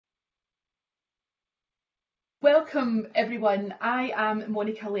Welcome everyone. I am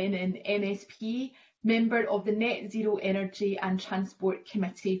Monica Lennon MSP, member of the Net Zero Energy and Transport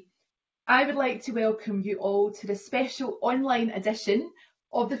Committee. I would like to welcome you all to the special online edition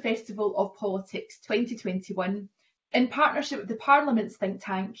of the Festival of Politics 2021 in partnership with the Parliament's think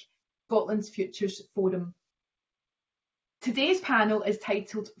tank, Scotland's Futures Forum. Today's panel is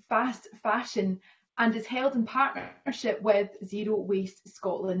titled Fast Fashion and is held in partnership with Zero Waste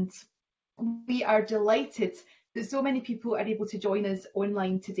Scotland. We are delighted that so many people are able to join us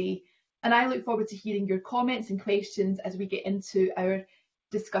online today, and I look forward to hearing your comments and questions as we get into our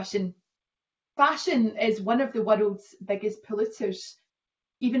discussion. Fashion is one of the world's biggest polluters.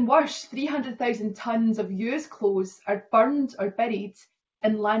 Even worse, 300,000 tonnes of used clothes are burned or buried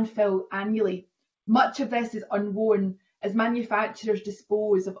in landfill annually. Much of this is unworn as manufacturers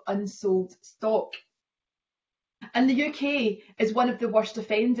dispose of unsold stock. And the UK is one of the worst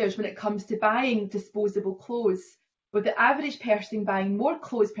offenders when it comes to buying disposable clothes, with the average person buying more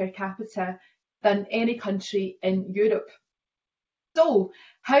clothes per capita than any country in Europe. So,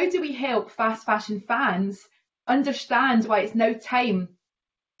 how do we help fast fashion fans understand why it's now time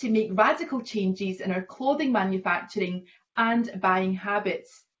to make radical changes in our clothing manufacturing and buying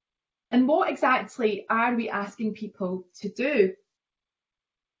habits? And what exactly are we asking people to do?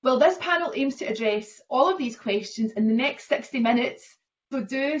 Well, this panel aims to address all of these questions in the next 60 minutes, so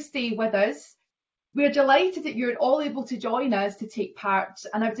do stay with us. We're delighted that you're all able to join us to take part,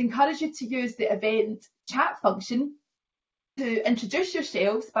 and I would encourage you to use the event chat function to introduce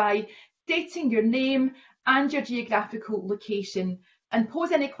yourselves by stating your name and your geographical location, and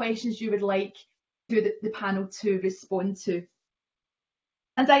pose any questions you would like to the panel to respond to.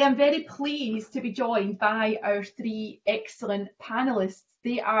 And I am very pleased to be joined by our three excellent panellists.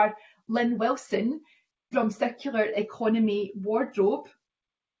 They are Lynn Wilson from Circular Economy Wardrobe,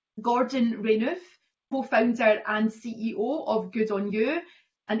 Gordon Renouf, co-founder and CEO of Good On You,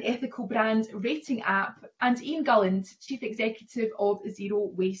 an ethical brand rating app, and Ian Gulland, Chief Executive of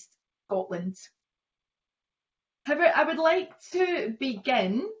Zero Waste Scotland. However, I would like to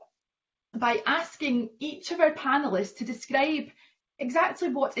begin by asking each of our panellists to describe exactly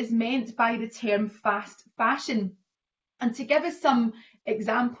what is meant by the term fast fashion, and to give us some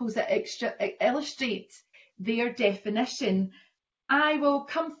examples that illustrate their definition. I will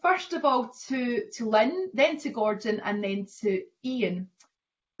come first of all to Lynn, then to Gordon, and then to Ian.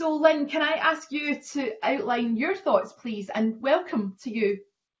 So Lynn, can I ask you to outline your thoughts, please, and welcome to you.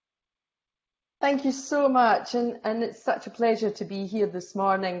 Thank you so much, and it's such a pleasure to be here this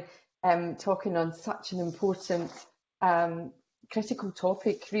morning talking on such an important critical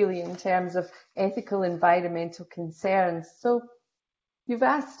topic, really, in terms of ethical environmental concerns. So you've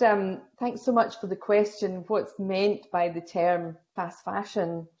asked, thanks so much for the question, what's meant by the term fast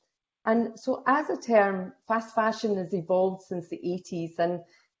fashion. And so as a term, fast fashion has evolved since the 80s, and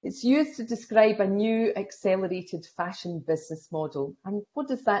it's used to describe a new accelerated fashion business model. And what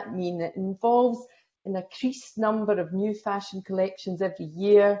does that mean? It involves an increased number of new fashion collections every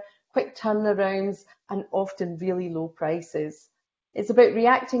year, quick turnarounds, and often really low prices. It's about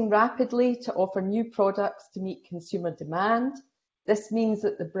reacting rapidly to offer new products to meet consumer demand. This means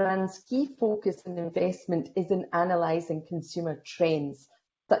that the brand's key focus and investment is in analysing consumer trends,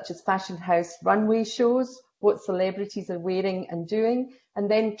 such as fashion house runway shows, what celebrities are wearing and doing,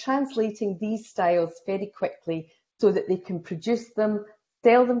 and then translating these styles very quickly so that they can produce them,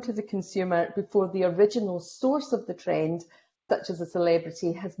 sell them to the consumer before the original source of the trend, such as a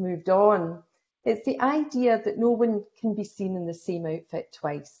celebrity, has moved on. It's the idea that no one can be seen in the same outfit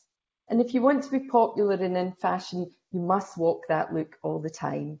twice. And if you want to be popular and in fashion, you must walk that look all the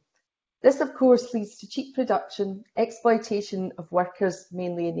time. This, of course, leads to cheap production, exploitation of workers,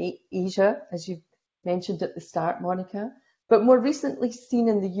 mainly in Asia, as you mentioned at the start, Monica, but more recently seen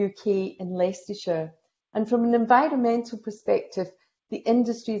in the UK in Leicestershire. And from an environmental perspective, the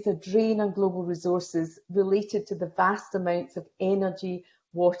industry is a drain on global resources related to the vast amounts of energy,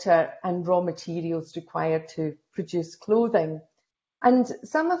 water and raw materials required to produce clothing. And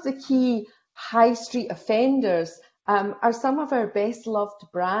some of the key high street offenders are some of our best loved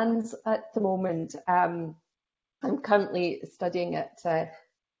brands at the moment. I'm currently studying at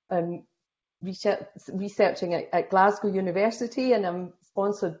researching at Glasgow University, and I'm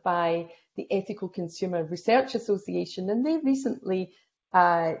sponsored by the Ethical Consumer Research Association, and they recently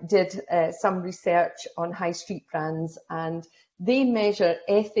did some research on high street brands, and they measure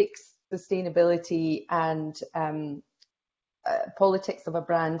ethics, sustainability and politics of a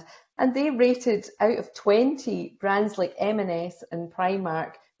brand, and they rated out of 20 brands like M&S and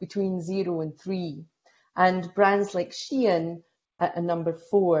Primark between 0 and 3, and brands like Shein at a number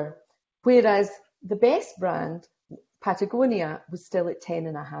 4, whereas the best brand, Patagonia, was still at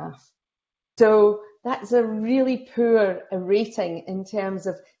 10.5. So that's a really poor rating in terms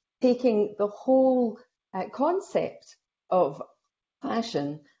of taking the whole concept of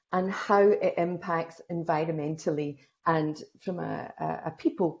fashion and how it impacts environmentally and from a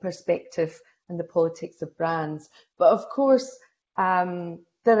people perspective and the politics of brands. But of course, there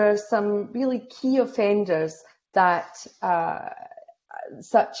are some really key offenders that,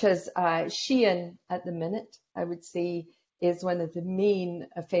 such as Shein at the minute, I would say, is one of the main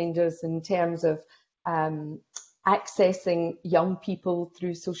offenders in terms of accessing young people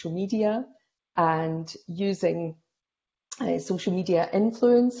through social media and using social media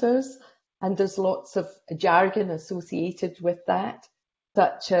influencers. And there's lots of jargon associated with that,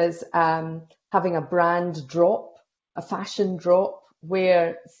 such as having a brand drop, a fashion drop,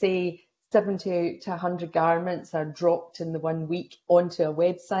 where, say, 70 to 100 garments are dropped in the 1 week onto a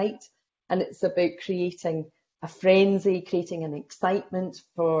website. And it's about creating a frenzy, creating an excitement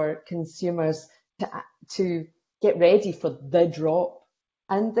for consumers to get ready for the drop.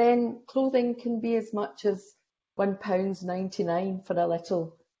 And then clothing can be as much as £1.99 for a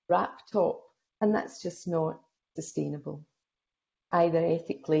little wrap top. And that's just not sustainable, either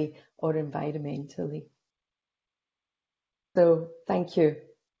ethically or environmentally. So thank you.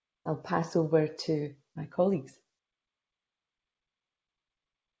 I'll pass over to my colleagues.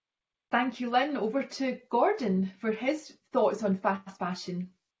 Thank you, Lynn. Over to Gordon for his thoughts on fast fashion.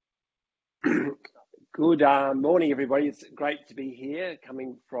 Good morning, everybody. It's great to be here,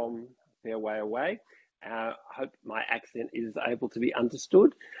 coming from a fair way away. I hope my accent is able to be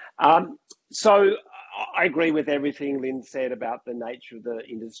understood. So I agree with everything Lynn said about the nature of the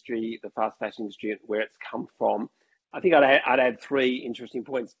industry, the fast fashion industry, and where it's come from. I think I'd add three interesting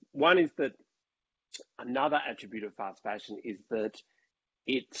points. One is that another attribute of fast fashion is that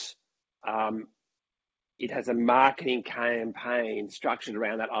it has a marketing campaign structured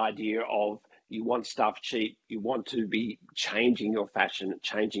around that idea of you want stuff cheap, you want to be changing your fashion,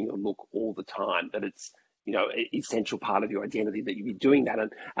 changing your look all the time, that it's, you know, an essential part of your identity that you be doing that.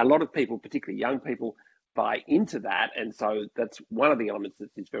 And a lot of people, particularly young people, buy into that. And so that's one of the elements that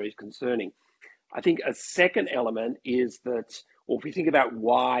is very concerning. I think a second element is that, or if we think about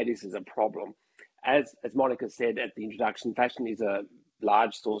why this is a problem, as Monica said at the introduction, fashion is a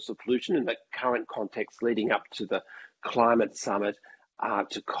large source of pollution in the current context leading up to the climate summit,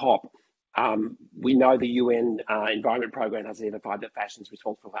 to COP. We know the UN Environment Programme has identified that fashion is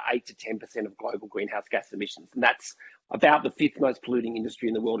responsible for 8 to 10% of global greenhouse gas emissions. And that's about the fifth most polluting industry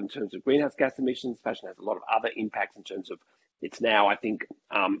in the world in terms of greenhouse gas emissions. Fashion has a lot of other impacts in terms of, it's now, I think,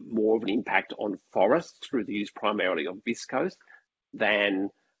 more of an impact on forests through the use primarily of viscose than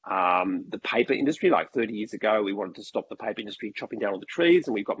the paper industry. Like 30 years ago, we wanted to stop the paper industry chopping down all the trees,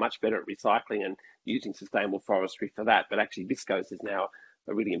 and we've got much better at recycling and using sustainable forestry for that. But actually, viscose is now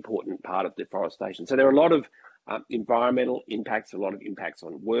a really important part of deforestation. So there are a lot of environmental impacts, a lot of impacts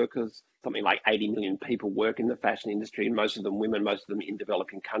on workers. Something like 80 million people work in the fashion industry, most of them women, most of them in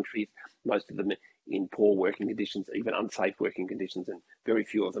developing countries, most of them in poor working conditions, even unsafe working conditions, and very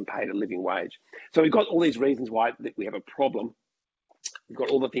few of them paid a living wage. So we've got all these reasons why we have a problem. We've got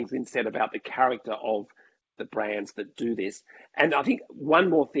all the things Lynn said about the character of the brands that do this. And I think one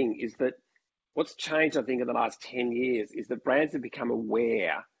more thing is that what's changed, I think, in the last 10 years is that brands have become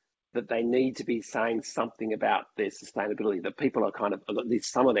aware that they need to be saying something about their sustainability, that people are kind of, at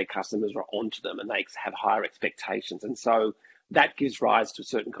least some of their customers are onto them and they have higher expectations. And so that gives rise to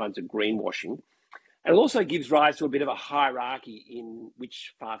certain kinds of greenwashing. And it also gives rise to a bit of a hierarchy in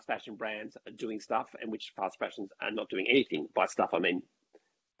which fast fashion brands are doing stuff and which fast fashions are not doing anything. By stuff, I mean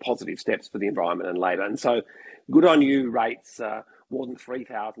positive steps for the environment and labour. And so Good On You rates more than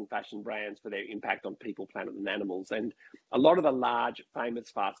 3,000 fashion brands for their impact on people, planet and animals. And a lot of the large, famous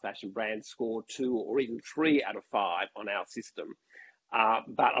fast fashion brands score 2 or even 3 out of 5 on our system.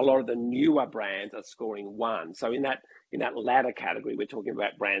 But a lot of the newer brands are scoring 1. So in that latter category, we're talking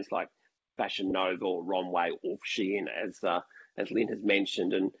about brands like Fashion Nova or Romway or Shein, as Lynn has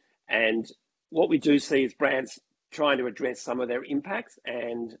mentioned. And what we do see is brands trying to address some of their impacts,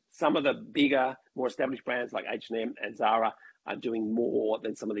 and some of the bigger, more established brands like H&M and Zara are doing more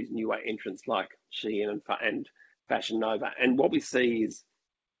than some of these newer entrants like Shein and Fashion Nova. And what we see is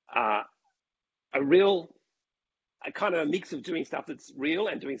a kind of a mix of doing stuff that's real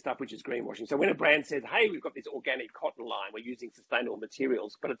and doing stuff which is greenwashing. So when a brand says, hey, we've got this organic cotton line, we're using sustainable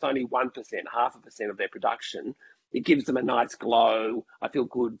materials, but it's only 1%, 0.5% of their production, it gives them a nice glow. I feel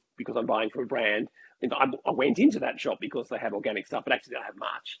good because I'm buying from a brand. And I went into that shop because they had organic stuff, but actually they don't have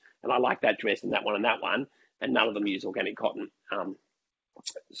much. And I like that dress and that one, and none of them use organic cotton.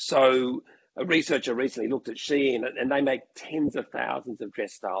 So a researcher recently looked at Shein, and they make tens of thousands of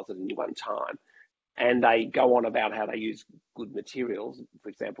dress styles at any one time. And they go on about how they use good materials, for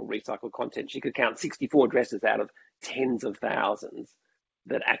example, recycled content. She could count 64 dresses out of tens of thousands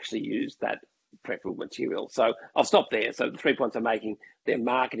that actually use that preferable material. So I'll stop there. So the 3 points I'm making, they're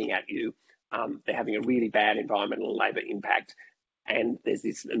marketing at you. They're having a really bad environmental and labour impact. And there's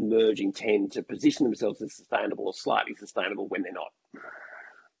this emerging trend to position themselves as sustainable or slightly sustainable when they're not.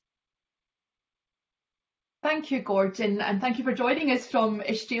 Thank you, Gordon, and thank you for joining us from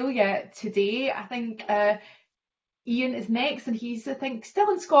Australia today. I think Ian is next, and he's, I think,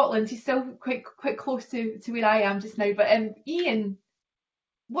 still in Scotland. He's still quite close to where I am just now. But Ian,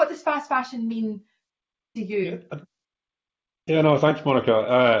 what does fast fashion mean to you? Yeah, no, thanks,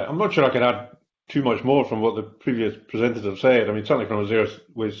 Monica. I'm not sure I can add too much more from what the previous presenters have said. I mean, certainly from a Zero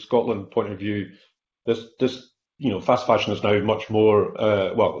Waste Scotland point of view, this fast fashion is now much more,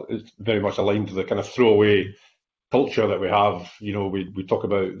 it's very much aligned to the kind of throwaway culture that we have. We talk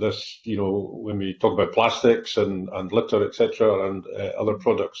about this, when we talk about plastics and litter, etc., and other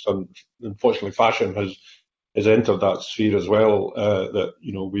products. And unfortunately, fashion has entered that sphere as well. That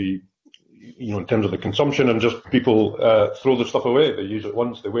we, in terms of the consumption and just people throw the stuff away. They use it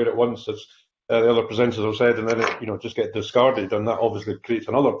once, they wear it once, as the other presenters have said, and then it just get discarded, and that obviously creates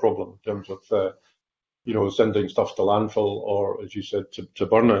another problem in terms of sending stuff to landfill or, as you said, to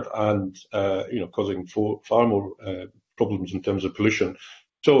burn it, and causing far more problems in terms of pollution.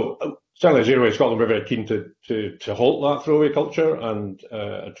 So certainly, Zero Waste Scotland, we're very keen to halt that throwaway culture and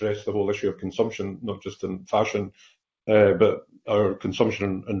address the whole issue of consumption, not just in fashion, but our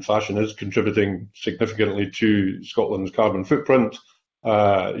consumption in fashion is contributing significantly to Scotland's carbon footprint.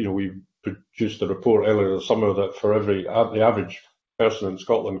 We produced a report earlier this summer that for the average person in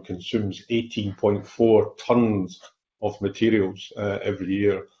Scotland consumes 18.4 tonnes of materials every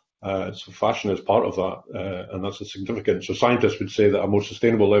year. So fashion is part of that, and that's a significant. So scientists would say that a more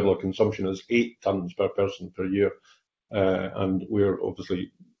sustainable level of consumption is 8 tonnes per person per year, and we're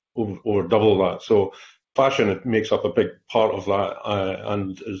obviously over double that. So fashion, it makes up a big part of that,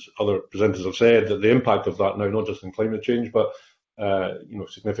 and as other presenters have said, that the impact of that now, not just in climate change, but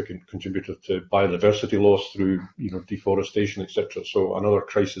significant contributor to biodiversity loss through deforestation, etc. So another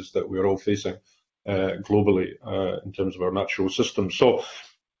crisis that we're all facing globally in terms of our natural systems. So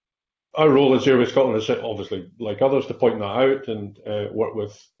our role as Zero Waste Scotland is obviously, like others, to point that out and work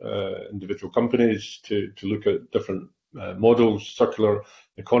with individual companies to look at different models, circular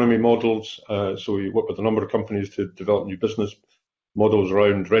economy models. So we work with a number of companies to develop new business models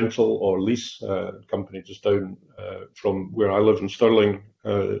around rental or lease. Company just down from where I live in Stirling,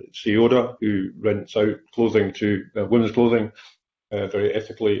 Cioda, who rents out clothing to women's clothing very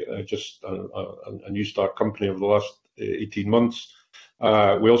ethically, just a new start company over the last 18 months.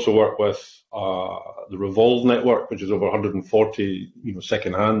 We also work with the Revolve network, which is over 140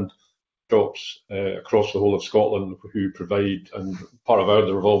 second-hand shops across the whole of Scotland who provide, and part of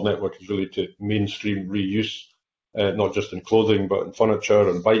the Revolve network is really to mainstream reuse, not just in clothing but in furniture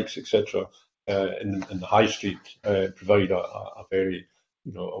and bikes, etc. In the high street, provide a very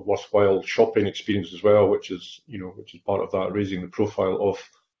a worthwhile shopping experience as well, which is part of that, raising the profile of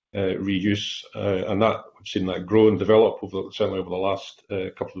reuse, and that we've seen that grow and develop certainly over the last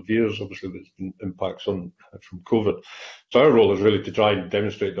couple of years. Obviously, there's been impacts from COVID. So our role is really to try and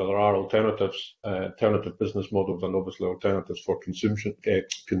demonstrate that there are alternatives, alternative business models, and obviously alternatives for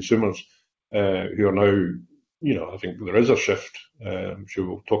consumers who are now. I think there is a shift. I'm sure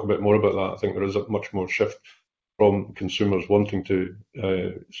we'll talk a bit more about that. I think there is a much more shift from consumers wanting to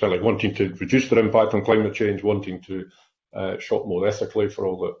certainly wanting to reduce their impact on climate change, wanting to shop more ethically for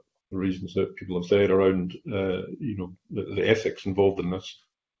all the reasons that people have said around the ethics involved in this.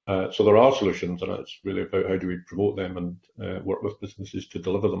 So there are solutions, and it's really about how do we promote them and work with businesses to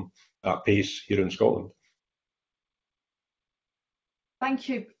deliver them at pace here in Scotland. Thank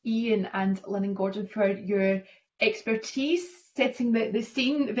you, Ian and Lynn and Gordon, for your expertise, setting the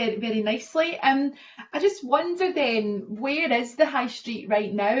scene very, very nicely. I just wonder then, where is the high street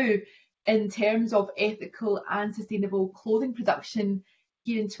right now in terms of ethical and sustainable clothing production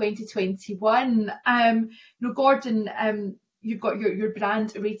here in 2021? Gordon, you've got your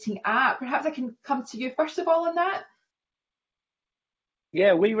brand rating app. Perhaps I can come to you first of all on that.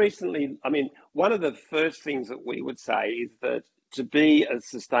 Yeah, we recently, one of the first things that we would say is that to be a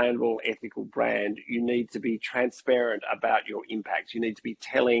sustainable, ethical brand, you need to be transparent about your impacts. You need to be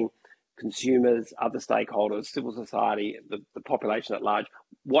telling consumers, other stakeholders, civil society, the population at large,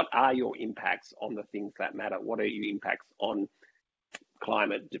 what are your impacts on the things that matter? What are your impacts on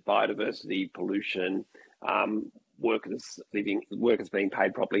climate, biodiversity, pollution? workers being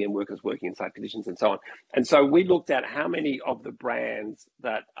paid properly and workers working in safe conditions and so on. And so we looked at how many of the brands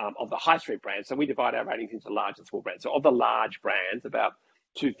that, of the high street brands, so we divide our ratings into large and small brands. So of the large brands, about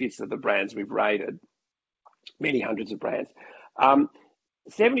 2/5 of the brands we've rated, many hundreds of brands.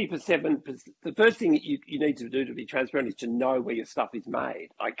 77%, the first thing that you need to do to be transparent is to know where your stuff is made.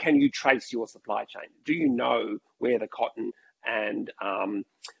 Like, can you trace your supply chain? Do you know where the cotton and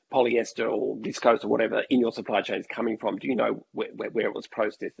polyester or viscose or whatever in your supply chain is coming from? Do you know where it was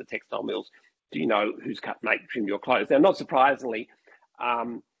processed, the textile mills? Do you know who's trimmed your clothes? Now, not surprisingly,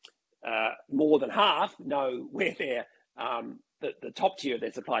 more than half know where they're the top tier of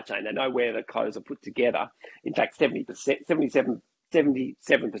their supply chain. They know where the clothes are put together. In fact,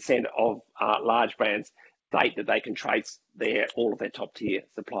 77% of large brands state that they can trace all of their top tier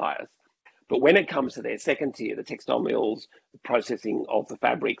suppliers. But when it comes to their second tier, the textile mills, the processing of the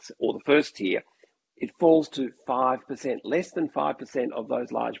fabrics, or the first tier, it falls to 5%, less than 5% of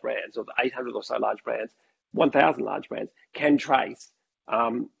those large brands, or the 800 or so large brands, 1,000 large brands, can trace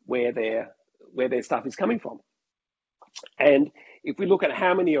where their stuff is coming from. And if we look at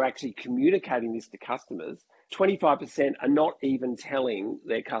how many are actually communicating this to customers, 25% are not even telling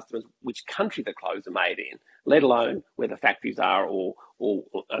their customers which country the clothes are made in, let alone where the factories are or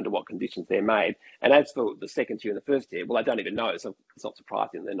under what conditions they're made. And as for the second tier and the first tier, well, I don't even know, so it's not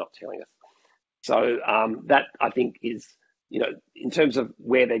surprising they're not telling us. So that, I think, is, in terms of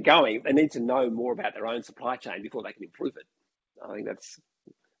where they're going, they need to know more about their own supply chain before they can improve it. I think it's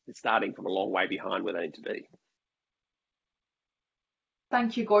starting from a long way behind where they need to be.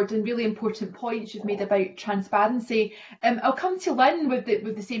 Thank you, Gordon. Really important points you've made about transparency. I'll come to Lynn with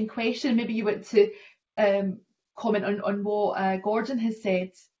the same question. Maybe you want to comment on what Gordon has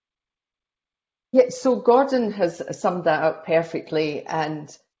said. Yeah, so Gordon has summed that up perfectly,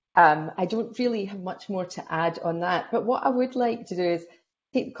 and I don't really have much more to add on that. But what I would like to do is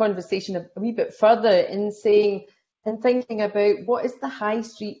take the conversation a wee bit further in saying and thinking about what is the high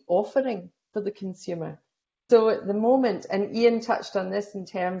street offering for the consumer. So at the moment, and Ian touched on this in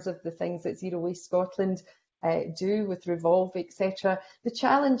terms of the things that Zero Waste Scotland do with Revolve, etc. The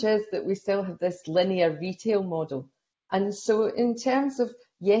challenge is that we still have this linear retail model. And so in terms of,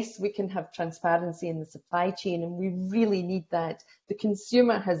 yes, we can have transparency in the supply chain, and we really need that. The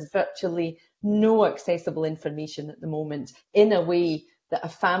consumer has virtually no accessible information at the moment in a way that a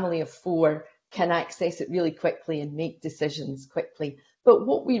family of 4 can access it really quickly and make decisions quickly. But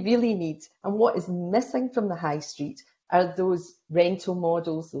what we really need, and what is missing from the high street, are those rental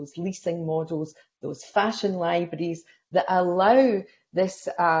models, those leasing models, those fashion libraries that allow this,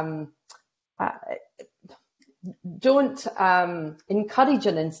 don't encourage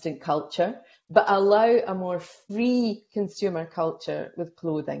an instant culture, but allow a more free consumer culture with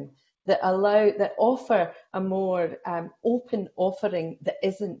clothing, that offer a more open offering that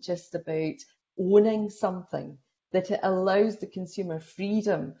isn't just about owning something, that it allows the consumer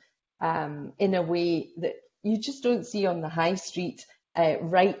freedom in a way that you just don't see on the high street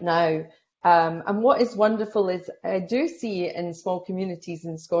right now. And what is wonderful is I do see in small communities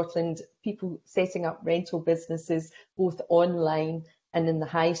in Scotland people setting up rental businesses both online and in the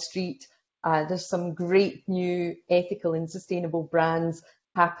high street. There's some great new ethical and sustainable brands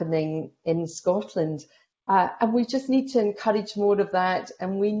happening in Scotland. And we just need to encourage more of that,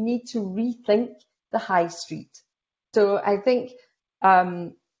 and we need to rethink the high street. So I think,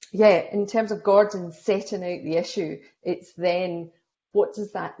 in terms of Gordon setting out the issue, it's then what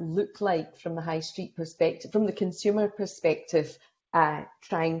does that look like from the high street perspective, from the consumer perspective,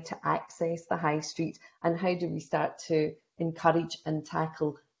 trying to access the high street, and how do we start to encourage and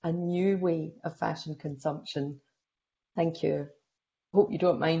tackle a new way of fashion consumption? Thank you. Hope you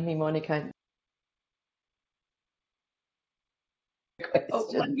don't mind me, Monica.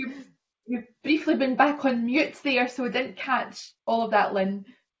 Oh, you've briefly been back on mute there, so I didn't catch all of that, Lynn.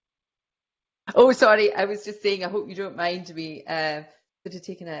 Oh, sorry. I was just saying I hope you don't mind me sort of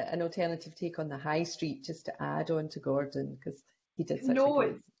taking an alternative take on the high street, just to add on to Gordon, because he did such a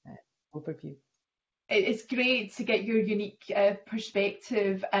good overview. It's great to get your unique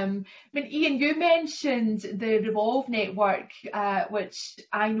perspective. Ian, you mentioned the Revolve network, which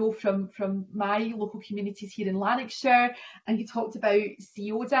I know from my local communities here in Lanarkshire, and you talked about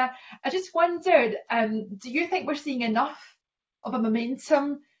Cioda. I just wondered, do you think we're seeing enough of a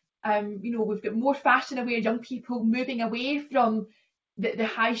momentum? We've got more fashion-aware young people moving away from the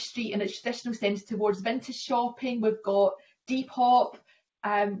high street in its traditional sense towards vintage shopping. We've got Depop.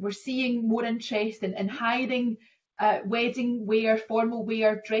 We're seeing more interest in hiring wedding wear, formal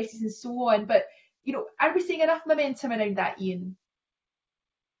wear, dresses and so on. But, are we seeing enough momentum around that, Ian?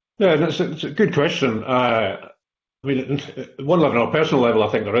 Yeah, it's a good question. I mean, at one level, on a personal level,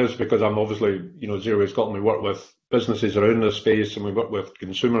 I think there is, because I'm obviously, Zero Waste Scotland, we work with businesses around this space and we work with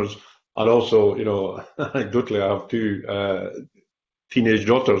consumers. And also, anecdotally, I have two teenage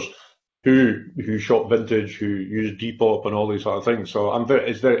daughters who shop vintage, who use Depop and all these sort of things. So I'm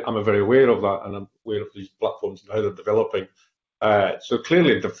very aware of that, and I'm aware of these platforms and how they're developing. So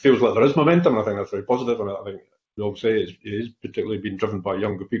clearly, it feels like there is momentum. I think that's very positive, and I think you'll say it is particularly being driven by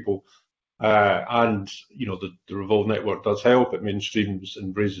younger people. And the Revolve network does help. It mainstreams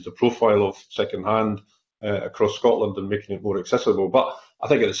and raises the profile of second-hand across Scotland and making it more accessible. But I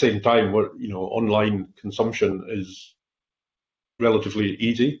think at the same time, online consumption is relatively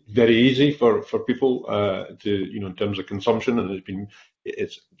easy, very easy for people in terms of consumption, and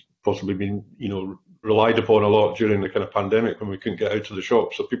it's possibly been relied upon a lot during the kind of pandemic when we couldn't get out to the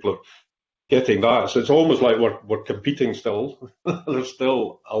shop. So people are getting that. So it's almost like we're competing still. There's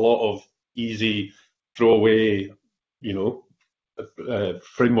still a lot of easy throwaway,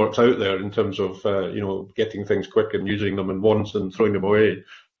 frameworks out there in terms of getting things quick and using them in once and throwing them away.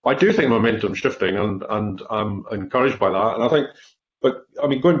 I do think momentum's shifting, and I'm encouraged by that. And I think,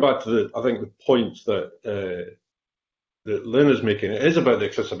 going back to the points that Lynn is making, it is about the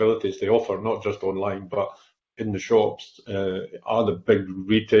accessibilities they offer, not just online, but in the shops. Are the big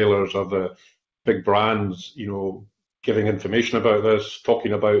retailers, are the big brands, giving information about this,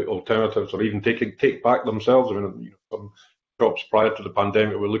 talking about alternatives, or even take back themselves? I mean, some shops prior to the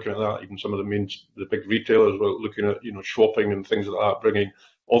pandemic were looking at that. Even some of the big retailers were looking at swapping and things like that,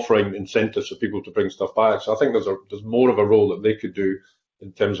 offering incentives for people to bring stuff back. So I think there's more of a role that they could do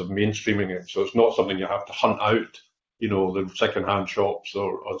in terms of mainstreaming it. So it's not something you have to hunt out, the second-hand shops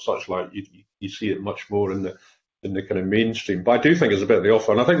or such like. You see it much more in the kind of mainstream. But I do think it's a bit of the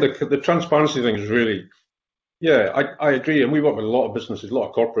offer, and I think the transparency thing is really. Yeah, I agree, and we work with a lot of businesses, a lot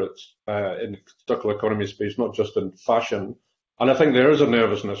of corporates in the circular economy space, not just in fashion. And I think there is a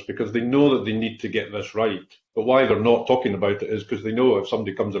nervousness because they know that they need to get this right. But why they're not talking about it is because they know if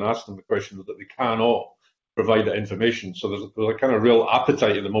somebody comes and asks them the question that they cannot provide that information. So there's a kind of real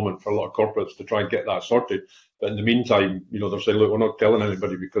appetite at the moment for a lot of corporates to try and get that sorted. But in the meantime, they're saying, look, we're not telling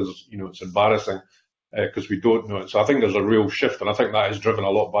anybody because, it's embarrassing. Because we don't know it. So I think there's a real shift, and I think that is driven a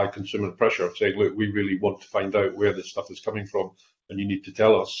lot by consumer pressure, saying, look, we really want to find out where this stuff is coming from, and you need to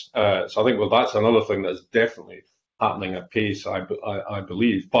tell us. So I think, that's another thing that is definitely happening at pace, I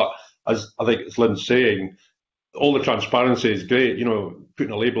believe. But as Lynn's saying, all the transparency is great,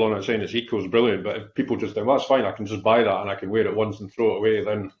 putting a label on it saying it's eco is brilliant, but if people just think, well, that's fine, I can just buy that and I can wear it once and throw it away,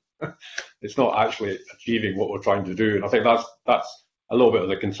 then it's not actually achieving what we're trying to do. And I think that's a little bit of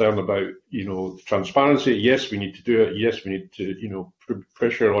the concern about, transparency. Yes, we need to do it. Yes, we need to, put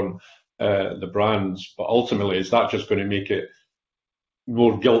pressure on the brands. But ultimately, is that just going to make it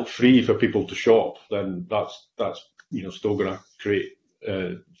more guilt-free for people to shop? Then that's still going to create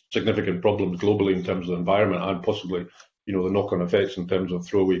significant problems globally in terms of the environment, and possibly, the knock-on effects in terms of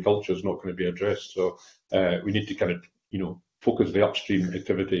throwaway culture is not going to be addressed. So we need to kind of, focus the upstream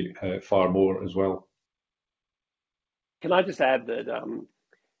activity far more as well. Can I just add that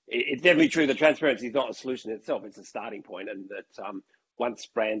it's definitely true that transparency is not a solution itself, it's a starting point, and that once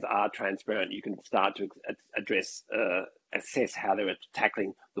brands are transparent, you can start to assess how they're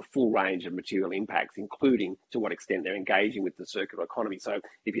tackling the full range of material impacts, including to what extent they're engaging with the circular economy. So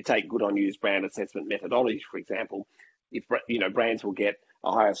if you take good on use brand assessment methodologies, for example, if brands will get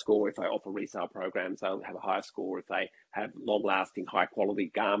a higher score if they offer resale programs, they'll have a higher score if they have long-lasting,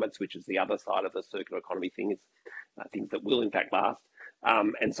 high-quality garments, which is the other side of the circular economy thing, is things that will in fact last,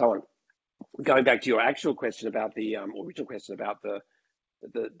 and so on. Going back to your actual question about the original question about the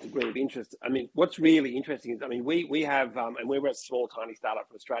degree of interest, I mean, what's really interesting is, I mean, we have, and we're a small, tiny startup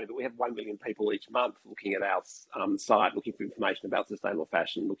from Australia, but we have 1 million people each month looking at our site, looking for information about sustainable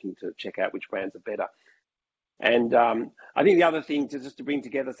fashion, looking to check out which brands are better. And I think the other thing, just to bring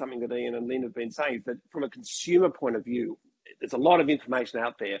together something that Ian and Lynn have been saying, is that from a consumer point of view, there's a lot of information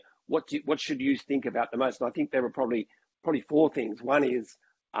out there. What should you think about the most? And I think there are probably 4 things. One is,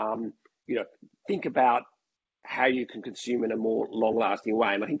 think about how you can consume in a more long-lasting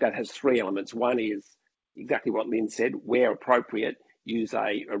way. And I think that has 3 elements. One is exactly what Lynn said, where appropriate, use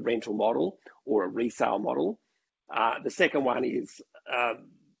a rental model or a resale model. The second one is,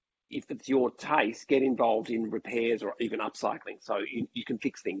 if it's your taste, get involved in repairs or even upcycling. So you can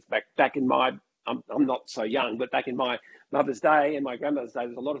fix things. Back in my, I'm not so young, but back in my mother's day and my grandmother's day,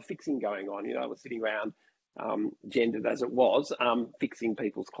 there's a lot of fixing going on. I was sitting around, gendered as it was, fixing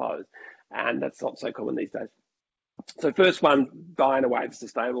people's clothes. And that's not so common these days. So first one, buy in a way that's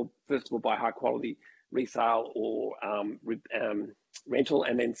sustainable. First of all, buy high quality resale or rental,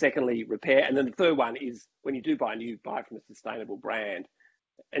 and then secondly, repair. And then the third one is when you do buy new, buy from a sustainable brand.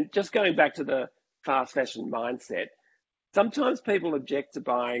 And just going back to the fast fashion mindset, sometimes people object to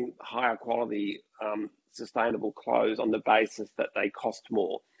buying higher quality sustainable clothes on the basis that they cost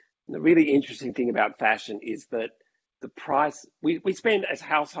more. And the really interesting thing about fashion is that the price, we spend as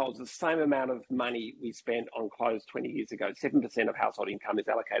households the same amount of money we spent on clothes 20 years ago. 7% of household income is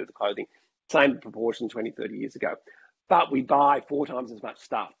allocated to clothing, same proportion 20, 30 years ago. But we buy 4 times as much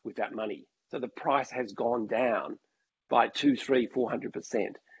stuff with that money. So the price has gone down by 200, 300,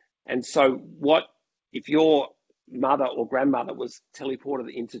 400%. And so what, if your mother or grandmother was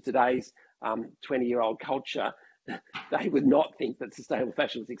teleported into today's 20-year-old culture, they would not think that sustainable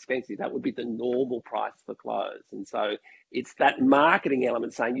fashion was expensive. That would be the normal price for clothes. And so it's that marketing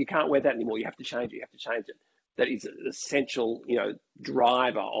element saying you can't wear that anymore, you have to change it, you have to change it. That is an essential,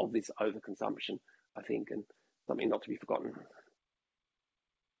 driver of this overconsumption, I think, and something not to be forgotten.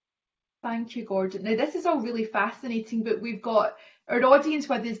 Thank you, Gordon. Now, this is all really fascinating, but we've got our audience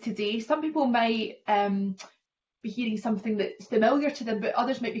with us today. Some people might be hearing something that's familiar to them, but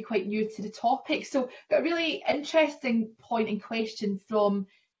others might be quite new to the topic. So got a really interesting point in question from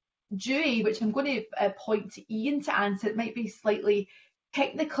Dewey, which I'm going to point to Ian to answer. It might be slightly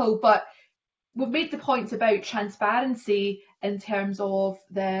technical, but we've made the points about transparency in terms of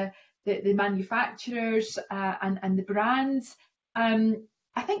the manufacturers and the brands.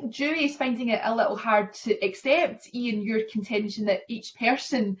 I think Dewey is finding it a little hard to accept, Ian, your contention that each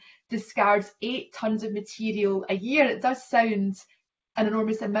person discards 8 tonnes of material a year. It does sound an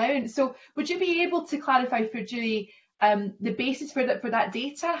enormous amount. So would you be able to clarify for Dewey the basis for that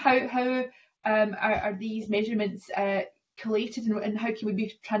data? How are these measurements collated, and how can we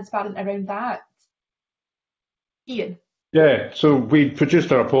be transparent around that? Ian? Yeah, so we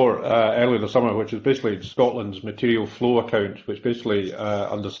produced a report earlier this summer, which is basically Scotland's material flow account, which basically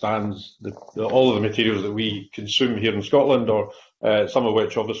understands all of the materials that we consume here in Scotland, or some of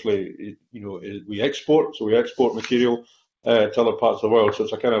which obviously we export. So we export material to other parts of the world. So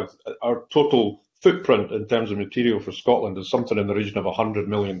it's a kind of, our total footprint in terms of material for Scotland is something in the region of 100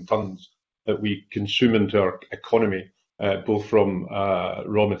 million tonnes that we consume into our economy, both from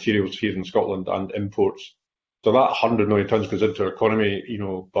raw materials here in Scotland and imports. So that 100 million tonnes goes into our economy,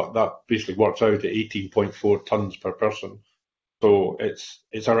 but that basically works out at 18.4 tonnes per person. So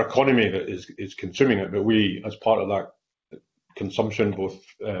it's our economy that is consuming it, but we, as part of that consumption, both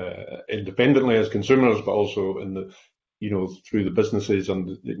independently as consumers, but also in the, through the businesses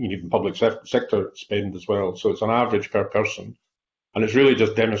and even public sector spend as well. So it's an average per person, and it's really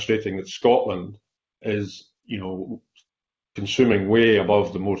just demonstrating that Scotland is, consuming way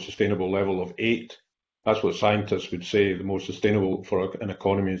above the more sustainable level of 8. That's what scientists would say the most sustainable for an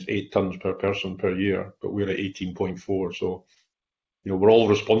economy is 8 tonnes per person per year, but we're at 18.4. So, we're all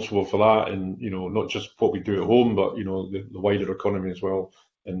responsible for that, and not just what we do at home, but the wider economy as well.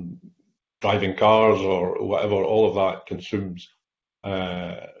 And driving cars or whatever, all of that consumes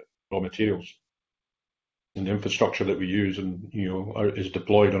raw materials. And the infrastructure that we use and is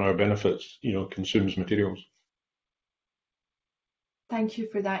deployed on our benefits, consumes materials. Thank you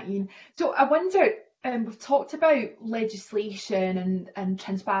for that, Ian. So I wonder. We've talked about legislation and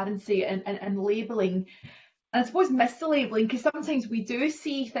transparency and labelling, and I suppose mislabelling, because sometimes we do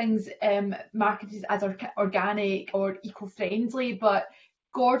see things marketed as organic or eco-friendly, but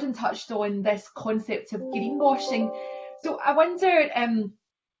Gordon touched on this concept of greenwashing. So I wonder,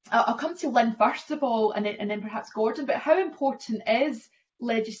 I'll come to Lynn first of all, and then perhaps Gordon, but how important is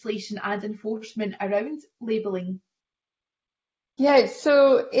legislation and enforcement around labelling? Yeah,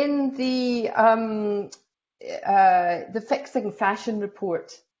 so in the Fixing Fashion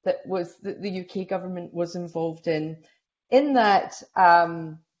report that the UK government was involved in that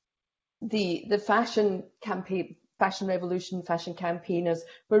the fashion campaign, fashion revolution, fashion campaigners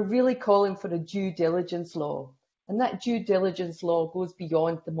were really calling for a due diligence law, and that due diligence law goes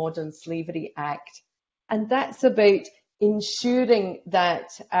beyond the Modern Slavery Act, and that's about ensuring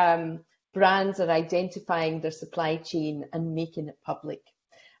that brands are identifying their supply chain and making it public.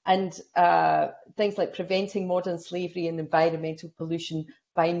 And things like preventing modern slavery and environmental pollution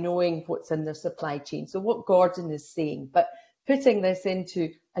by knowing what's in their supply chain. So what Gordon is saying, but putting this into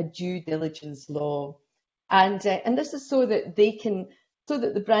a due diligence law. And this is so that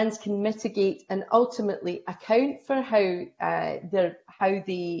the brands can mitigate and ultimately account for how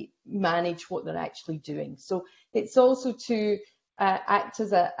they manage what they're actually doing. So it's also to act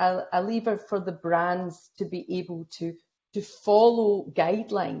as a lever for the brands to be able to follow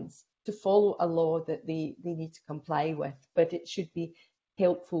guidelines, to follow a law that they need to comply with, but it should be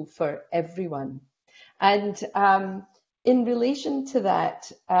helpful for everyone. And in relation to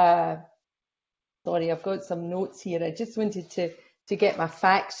that, sorry, I've got some notes here. I just wanted to get my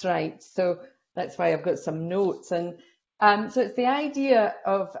facts right, so that's why I've got some notes. And so it's the idea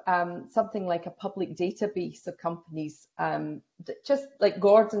of something like a public database of companies, just like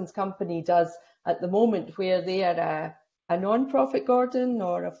Gordon's company does at the moment, where they are a non-profit, Gordon,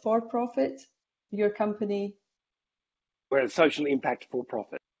 or a for-profit, your company? We're a social impact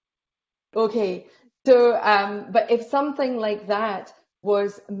for-profit. Okay, so but if something like that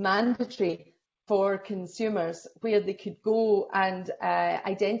was mandatory for consumers, where they could go and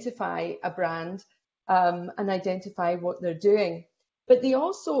identify a brand and identify what they're doing. But they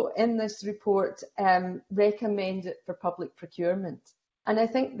also, in this report, recommend it for public procurement. And I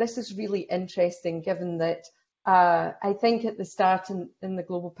think this is really interesting, given that I think at the start in the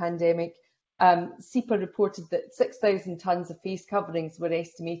global pandemic, SEPA reported that 6,000 tonnes of face coverings were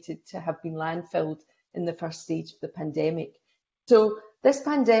estimated to have been landfilled in the first stage of the pandemic. So this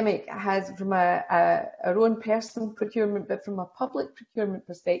pandemic has, from our own personal procurement, but from a public procurement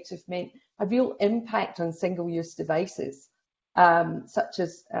perspective, meant a real impact on single-use devices, such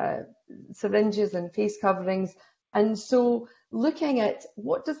as syringes and face coverings. And so looking at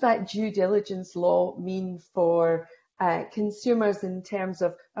what does that due diligence law mean for consumers in terms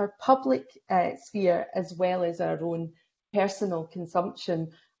of our public sphere as well as our own personal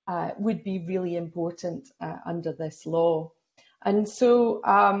consumption would be really important under this law. And so,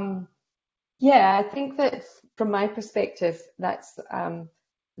 yeah, I think that from my perspective, that's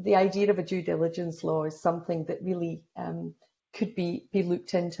the idea of a due diligence law is something that really could be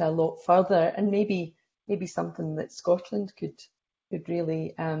looked into a lot further, and maybe something that Scotland could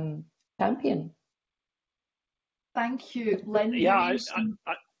really champion. Thank you, Lynn. Yeah,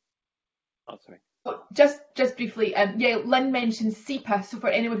 oh, sorry. Just briefly, yeah, Lynn mentioned SEPA. So for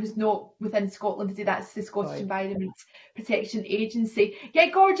anyone who's not within Scotland, that's the Scottish Environment Protection Agency. Yeah,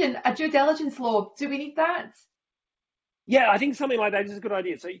 Gordon, a due diligence law. Do we need that? Yeah, I think something like that is a good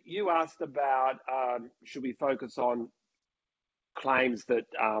idea. So you asked about should we focus on claims that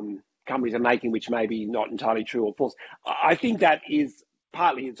companies are making, which may be not entirely true or false. I think that is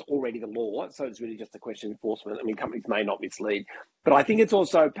partly it's already the law, so it's really just a question of enforcement. I mean, companies may not mislead, but I think it's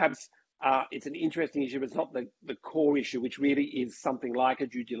also perhaps it's an interesting issue, but it's not the core issue, which really is something like a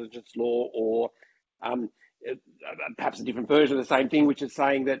due diligence law or perhaps a different version of the same thing, which is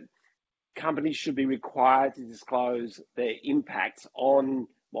saying that companies should be required to disclose their impacts on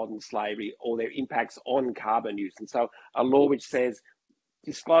modern slavery or their impacts on carbon use. And so a law which says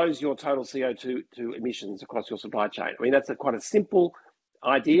disclose your total CO2 emissions across your supply chain. I mean, that's quite a simple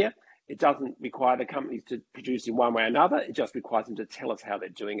idea. It doesn't require the companies to produce in one way or another. It just requires them to tell us how they're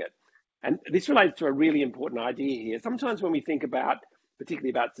doing it. And this relates to a really important idea here. Sometimes when we think about, particularly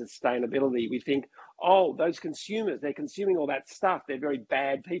about sustainability, we think, oh, those consumers, they're consuming all that stuff. They're very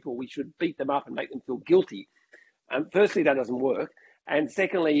bad people. We should beat them up and make them feel guilty. Firstly, that doesn't work. And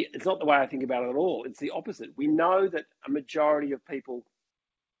secondly, it's not the way I think about it at all. It's the opposite. We know that a majority of people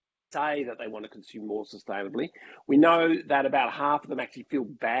say that they want to consume more sustainably. We know that about half of them actually feel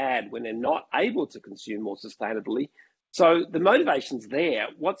bad when they're not able to consume more sustainably. So the motivation's there.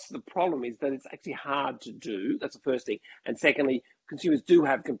 What's the problem is that it's actually hard to do. That's the first thing. And secondly, consumers do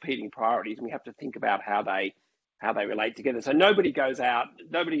have competing priorities, and we have to think about how they relate together. So nobody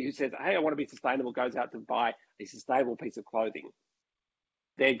who says, hey, I want to be sustainable goes out to buy a sustainable piece of clothing.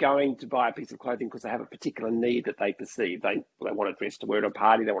 They're going to buy a piece of clothing because they have a particular need that they perceive. They want a dress to wear to a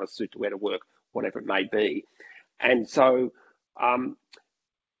party, they want a suit to wear to work, whatever it may be. And so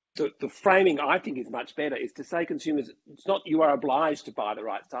the framing, I think, is much better, is to say consumers, it's not you are obliged to buy the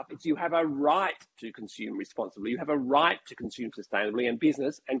right stuff, it's you have a right to consume responsibly, you have a right to consume sustainably, and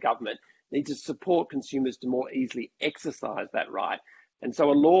business and government need to support consumers to more easily exercise that right. And so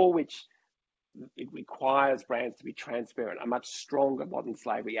a law which it requires brands to be transparent, a much stronger Modern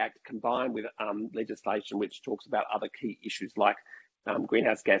Slavery Act combined with legislation which talks about other key issues like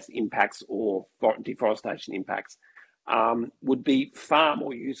greenhouse gas impacts or deforestation impacts would be far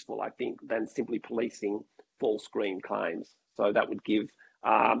more useful, I think, than simply policing false green claims. So that would give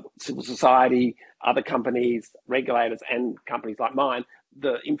civil society, other companies, regulators and companies like mine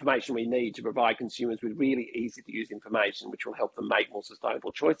the information we need to provide consumers with really easy to use information which will help them make more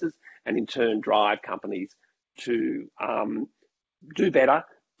sustainable choices and in turn drive companies to do better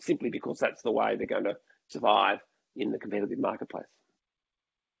simply because that's the way they're going to survive in the competitive marketplace.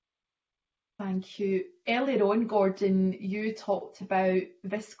 Thank you. Earlier on, Gordon, you talked about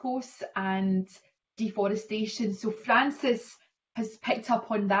viscose and deforestation. So Francis has picked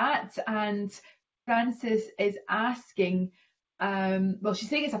up on that, and Francis is asking, Well, she's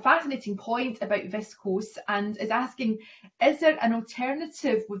saying it's a fascinating point about viscose and is asking, is there an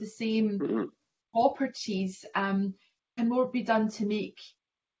alternative with the same properties? Can more be done to make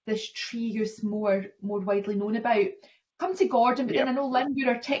this tree use more widely known about? Come to Gordon, but then I know, Lynn,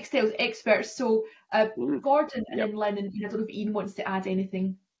 you're our textiles expert, so Gordon and then Lynn, and I don't know if Ian wants to add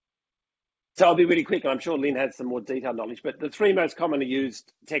anything. So I'll be really quick, and I'm sure Lynn has some more detailed knowledge, but the three most commonly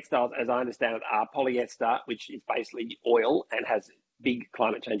used textiles, as I understand it, are polyester, which is basically oil and has big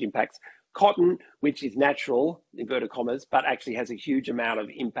climate change impacts, cotton, which is natural, inverted commas, but actually has a huge amount of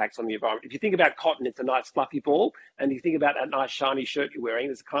impacts on the environment. If you think about cotton, it's a nice fluffy ball, and you think about that nice shiny shirt you're wearing,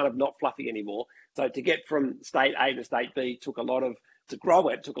 it's kind of not fluffy anymore. So to get from state A to state B to grow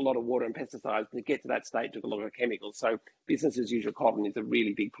it took a lot of water and pesticides. To get to that state took a lot of chemicals. So business as usual cotton is a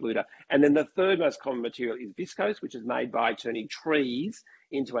really big polluter. And then the third most common material is viscose, which is made by turning trees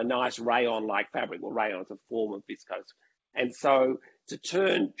into a nice rayon-like fabric. Well, rayon is a form of viscose. And so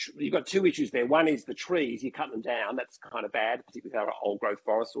you've got two issues there. One is the trees, you cut them down, that's kind of bad, particularly if they were old growth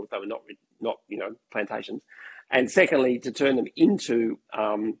forests or if they were not plantations. And secondly, to turn them into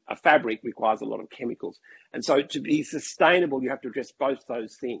a fabric requires a lot of chemicals. And so to be sustainable, you have to address both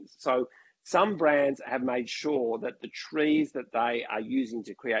those things. So some brands have made sure that the trees that they are using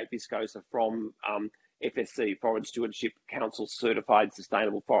to create viscose are from FSC, Forest Stewardship Council certified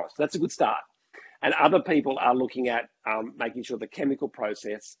sustainable forests. That's a good start. And other people are looking at making sure the chemical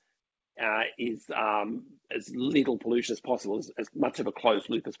process is as little pollution as possible, as much of a closed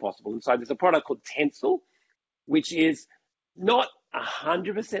loop as possible. And so there's a product called Tencel, which is not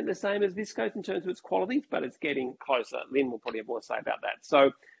 100% the same as viscose in terms of its qualities, but it's getting closer. Lynn will probably have more to say about that.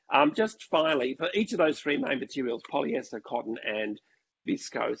 So just finally, for each of those three main materials, polyester, cotton, and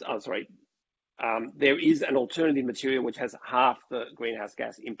viscose, there is an alternative material which has half the greenhouse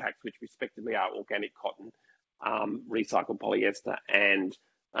gas impacts, which respectively are organic cotton, recycled polyester, and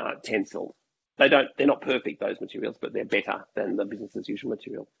Tencel. They're not perfect, those materials, but they're better than the business as usual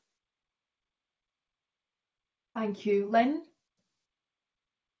material. Thank you. Lynn?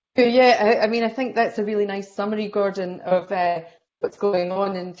 Yeah, I think that's a really nice summary, Gordon, of what's going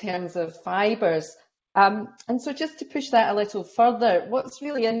on in terms of fibres. And so just to push that a little further, what's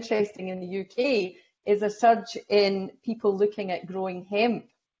really interesting in the UK is a surge in people looking at growing hemp.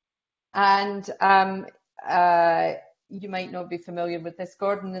 And you might not be familiar with this,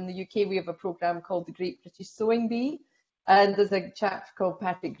 Gordon. In the UK, we have a programme called the Great British Sewing Bee. And there's a chap called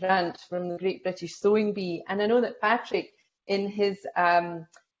Patrick Grant from the Great British Sewing Bee. And I know that Patrick, in his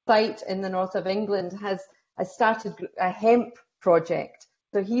site in the north of England, has started a hemp project.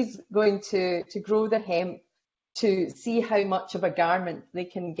 So he's going to grow the hemp to see how much of a garment they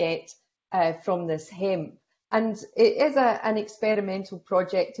can get from this hemp. And it is an experimental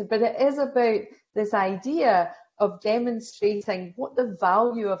project, but it is about this idea of demonstrating what the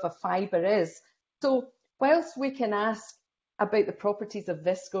value of a fibre is. So whilst we can ask about the properties of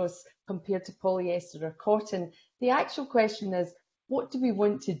viscose compared to polyester or cotton, the actual question is, what do we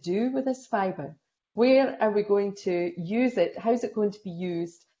want to do with this fibre? Where are we going to use it? How's it going to be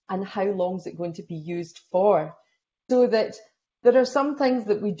used? And how long is it going to be used for? So that there are some things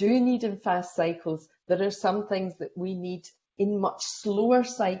that we do need in fast cycles. There are some things that we need in much slower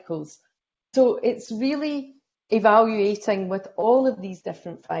cycles. So it's really evaluating with all of these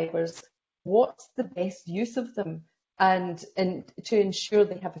different fibres, what's the best use of them, and to ensure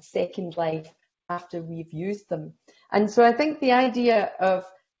they have a second life after we've used them. And so I think the idea of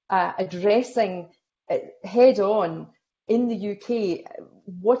addressing head on in the UK,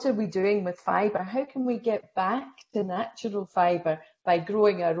 what are we doing with fibre? How can we get back to natural fibre by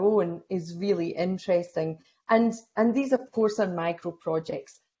growing our own is really interesting. And these, of course, are micro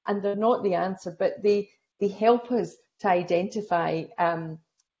projects, and they're not the answer, but they help us to identify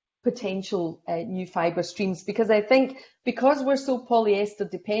potential new fibre streams, because I think because we're so polyester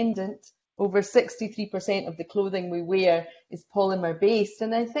dependent, over 63% of the clothing we wear is polymer based.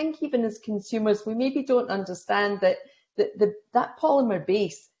 And I think even as consumers, we maybe don't understand that that polymer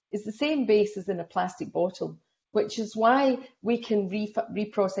base is the same base as in a plastic bottle, which is why we can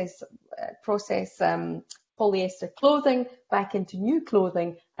process polyester clothing back into new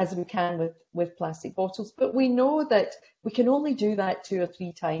clothing as we can with plastic bottles. But we know that we can only do that 2 or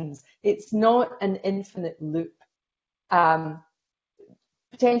 3 times. It's not an infinite loop.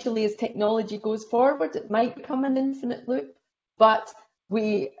 Potentially, as technology goes forward, it might become an infinite loop, but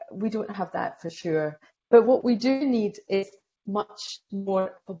we don't have that for sure. But what we do need is much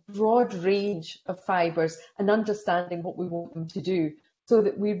more a broad range of fibres and understanding what we want them to do, so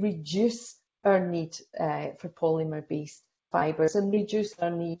that we reduce our need for polymer-based fibres and reduce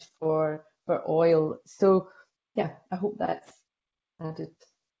our need for oil. So, yeah, I hope that's added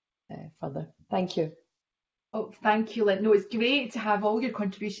further. Thank you. Oh, thank you, Lynn. No, it's great to have all your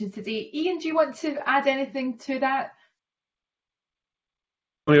contributions today. Ian, do you want to add anything to that?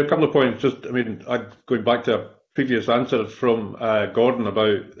 I mean, a couple of points. Just, I mean, going back to a previous answer from Gordon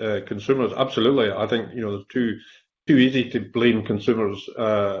about consumers. Absolutely, I think it's too easy to blame consumers.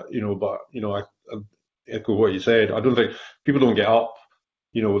 But I echo what you said. I don't think people don't get up,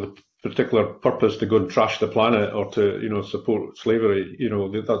 with a particular purpose to go and trash the planet or to support slavery.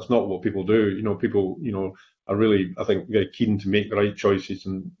 That's not what people do. People are really, I think, very keen to make the right choices,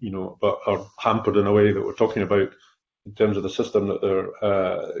 and but are hampered in a way that we're talking about in terms of the system that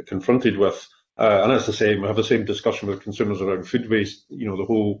they're confronted with. And it's the same. We have the same discussion with consumers around food waste. The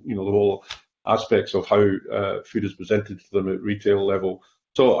whole aspects of how food is presented to them at retail level.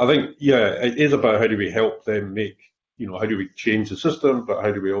 So I think, it is about how do we help them make, how do we change the system, but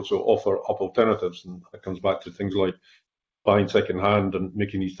how do we also offer up alternatives? And that comes back to things like buying second hand and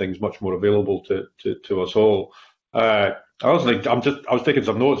making these things much more available to us all. I also think I was taking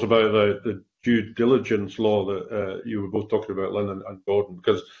some notes about the due diligence law that you were both talking about, Lynn and Gordon,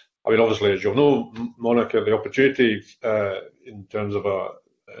 because I mean, obviously, as you'll know, Monica, the opportunity in terms of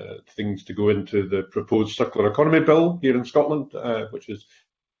things to go into the proposed circular economy bill here in Scotland, which is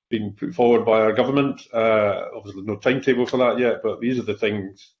being put forward by our government. Obviously, no timetable for that yet, but these are the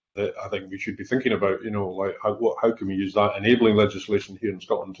things that I think we should be thinking about. Like how can we use that enabling legislation here in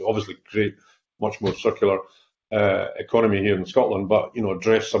Scotland to obviously create much more circular economy here in Scotland, but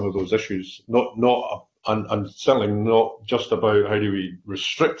address some of those issues. And certainly not just about how do we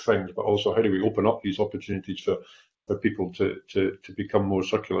restrict things, but also how do we open up these opportunities for people to become more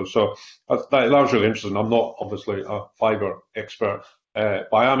circular. So that was really interesting. I'm not obviously a fibre expert,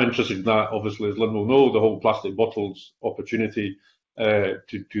 but I am interested in that. Obviously, as Lynn will know, the whole plastic bottles opportunity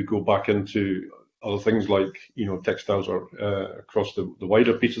to go back into other things like textiles or across the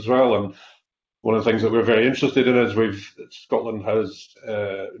wider piece as well. And one of the things that we're very interested in is Scotland has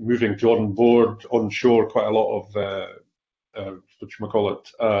moving to onshore quite a lot of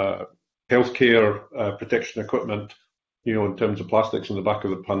healthcare protection equipment, in terms of plastics in the back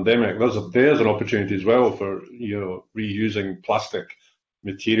of the pandemic. There's an opportunity as well for reusing plastic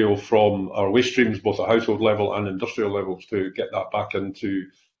material from our waste streams, both at household level and industrial levels, to get that back into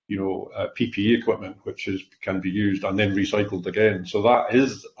PPE equipment, which can be used and then recycled again. So that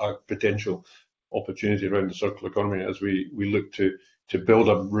is a potential opportunity around the circular economy as we look to build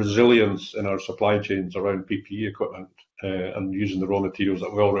a resilience in our supply chains around PPE equipment and using the raw materials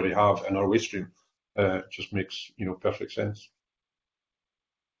that we already have in our waste stream. Just makes perfect sense.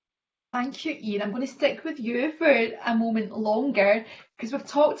 Thank you, Ian. I'm going to stick with you for a moment longer, because we've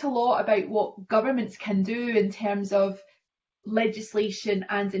talked a lot about what governments can do in terms of legislation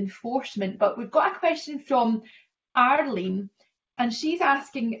and enforcement, but we've got a question from Arlene, and she's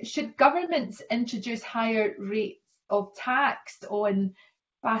asking, should governments introduce higher rates of tax on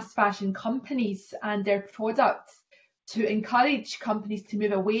fast fashion companies and their products to encourage companies to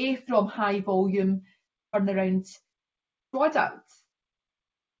move away from high volume turnaround products?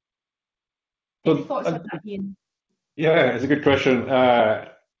 Any thoughts on that, Ian? Yeah, it's a good question.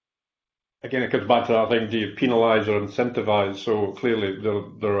 Again, it comes back to that thing, do you penalise or incentivise? So clearly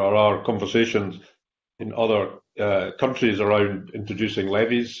there are conversations in other countries around introducing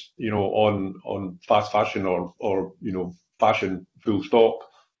levies, on fast fashion or fashion full stop,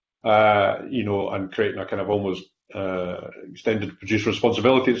 and creating a kind of almost extended producer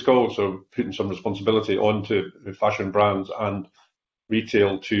responsibility, it's called. So putting some responsibility onto the fashion brands and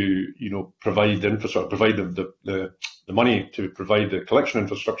retail to provide the infrastructure, provide the money to provide the collection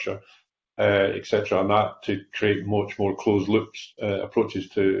infrastructure, etc., and that to create much more closed loops approaches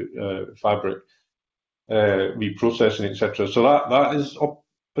to fabric reprocessing, etc. So that is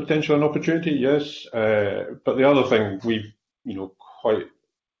potentially an opportunity, yes. But the other thing we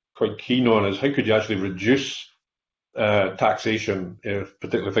quite keen on is how could you actually reduce taxation,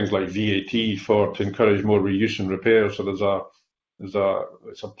 particularly things like VAT, to encourage more reuse and repair. So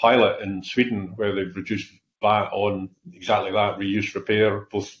it's a pilot in Sweden where they've reduced VAT on exactly that, reuse, repair,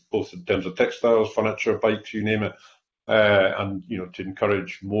 both in terms of textiles, furniture, bikes, you name it, and to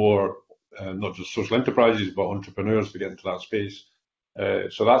encourage more not just social enterprises but entrepreneurs to get into that space.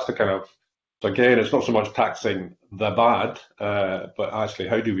 So that's the kind of, so again, it's not so much taxing the bad, but actually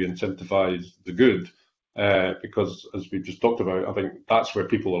how do we incentivize the good? Because as we just talked about, I think that's where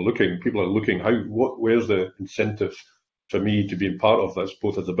people are looking. People are looking where's the incentive for me to be part of this,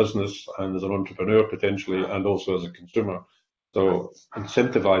 both as a business and as an entrepreneur potentially, and also as a consumer. So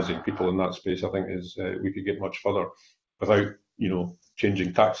incentivizing people in that space, I think, is we could get much further without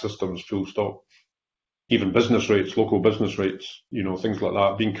changing tax systems full stop. even business rates, local business rates, things like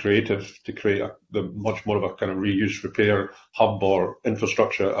that, being creative to create the much more of a kind of reuse repair hub or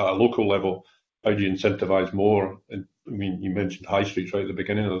infrastructure at a local level. How do you incentivize more? And I mean, you mentioned high streets right at the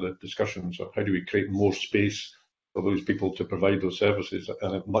beginning of the discussion. So how do we create more space for those people to provide those services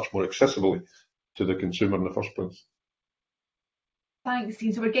and much more accessibly to the consumer in the first place? Thanks,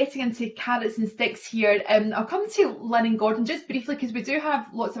 Dean. So we're getting into carrots and sticks here. I'll come to Lynn and Gordon just briefly because we do have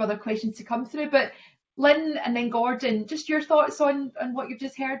lots of other questions to come through. But Lynn and then Gordon, just your thoughts on what you've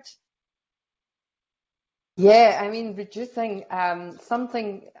just heard. Yeah, I mean, reducing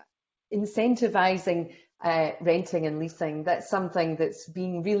something, incentivizing renting and leasing, that's something that's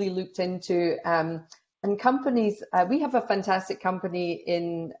being really looked into. And companies, we have a fantastic company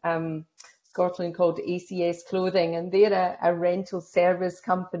in Scotland called ACS Clothing, and they're a rental service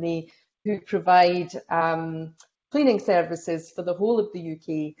company who provide cleaning services for the whole of the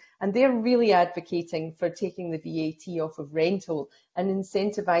UK, and they're really advocating for taking the VAT off of rental and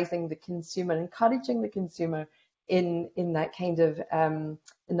incentivizing the consumer, encouraging the consumer in that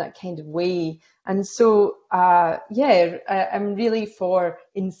kind of way. And so I'm really for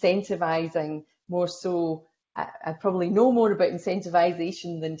incentivizing more so. I probably know more about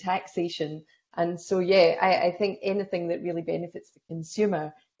incentivization than taxation, and so I think anything that really benefits the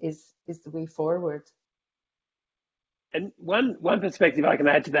consumer is the way forward. And one perspective I can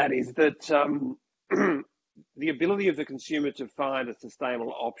add to that is that the ability of the consumer to find a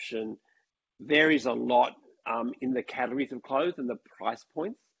sustainable option varies a lot in the categories of clothes and the price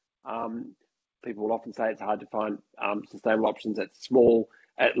points. People will often say it's hard to find sustainable options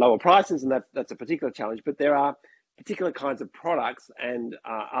at lower prices, and that's a particular challenge. But there are particular kinds of products and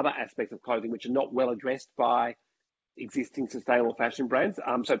other aspects of clothing which are not well addressed by existing sustainable fashion brands.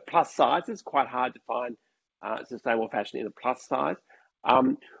 So plus size is quite hard to find sustainable fashion in a plus size.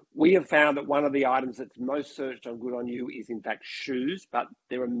 We have found that one of the items that's most searched on Good On You is in fact shoes, but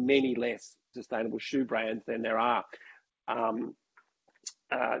there are many less sustainable shoe brands than there are.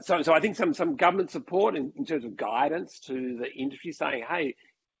 So I think some government support in terms of guidance to the industry saying, hey,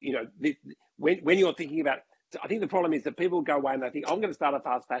 when you're thinking about, I think the problem is that people go away and they think, I'm going to start a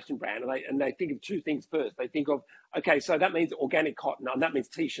fast fashion brand, and they think of two things first. They think of, okay, so that means organic cotton, and that means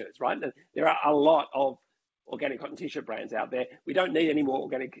t-shirts, right? And there are a lot of organic cotton t-shirt brands out there. We don't need any more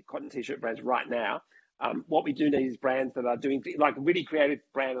organic cotton t-shirt brands right now. What we do need is brands that are doing, like a really creative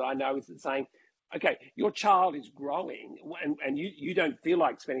brand that I know is saying, okay, your child is growing and you don't feel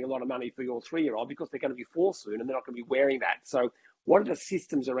like spending a lot of money for your 3-year-old because they're going to be 4 soon and they're not going to be wearing that. So what are the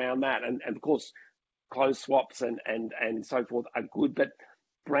systems around that? And of course, clothes swaps and so forth are good, but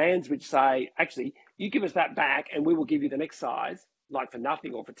brands which say, actually, you give us that back and we will give you the next size, like for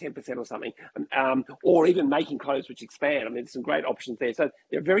nothing or for 10% or something, or even making clothes which expand. I mean, there's some great options there. So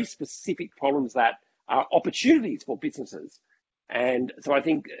there are very specific problems that are opportunities for businesses. And so I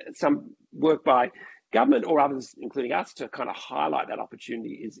think some work by government or others, including us, to kind of highlight that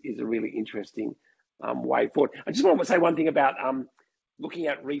opportunity is a really interesting way forward. I just want to say one thing about looking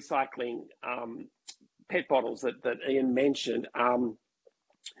at recycling PET bottles that Ian mentioned.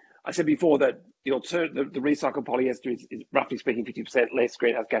 I said before that the recycled polyester is roughly speaking 50% less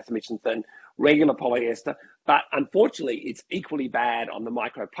greenhouse gas emissions than regular polyester, but unfortunately it's equally bad on the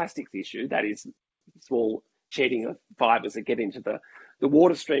microplastics issue. That is small shedding of fibres that get into the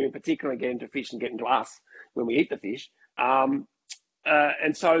water stream in particular and get into fish and get into us when we eat the fish.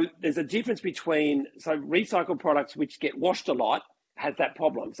 And so there's a difference between, recycled products which get washed a lot has that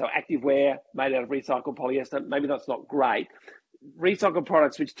problem. So activewear made out of recycled polyester, maybe that's not great. Recycled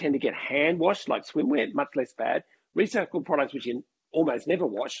products which tend to get hand washed, like swimwear, much less bad. Recycled products which you almost never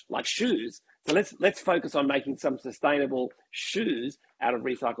wash, like shoes. So let's focus on making some sustainable shoes out of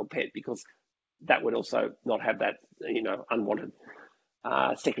recycled PET, because that would also not have that, unwanted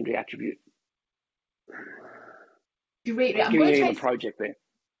secondary attribute. Great. I'm giving you a project there.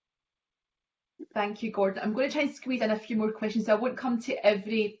 Thank you, Gordon. I'm going to try and squeeze in a few more questions, so I won't come to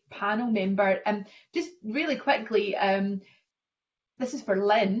every panel member. Just really quickly, this is for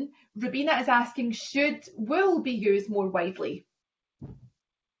Lynn. Rubina is asking, should wool be used more widely?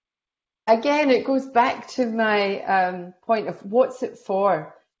 Again, it goes back to my point of what's it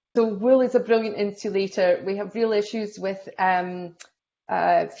for. So wool is a brilliant insulator. We have real issues with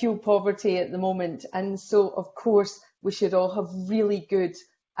fuel poverty at the moment. And so, of course, we should all have really good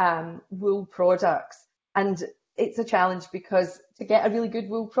wool products. And it's a challenge because to get a really good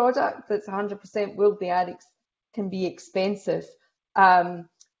wool product that's 100% wool, can be expensive. So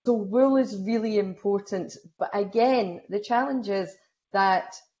wool is really important. But again, the challenge is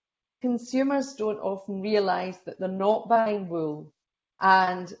that consumers don't often realise that they're not buying wool.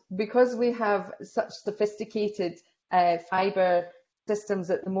 And because we have such sophisticated fibre systems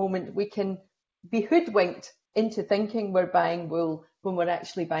at the moment, we can be hoodwinked into thinking we're buying wool when we're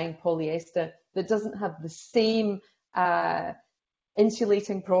actually buying polyester that doesn't have the same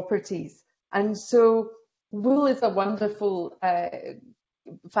insulating properties. And so wool is a wonderful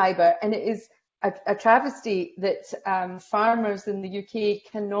fibre, and it is a travesty that farmers in the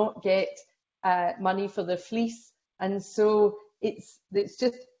UK cannot get money for their fleece, and so it's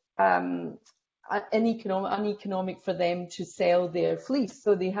just uneconomic for them to sell their fleece,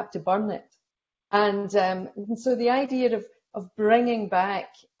 so they have to burn it. And so the idea of bringing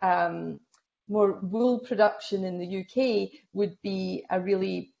back more wool production in the UK would be a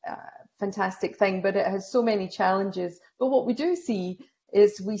really fantastic thing, but it has so many challenges. But what we do see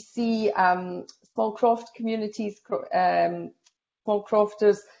is we see small croft communities, small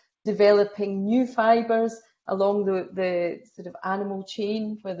crofters developing new fibres along the sort of animal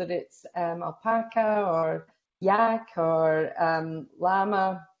chain, whether it's alpaca or yak or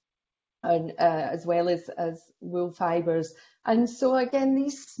llama, and as well as wool fibres. And so again,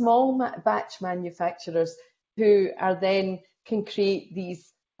 these small batch manufacturers who are then can create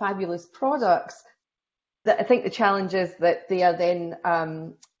these fabulous products, that I think the challenge is that they are then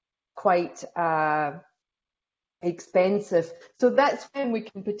quite expensive. So that's when we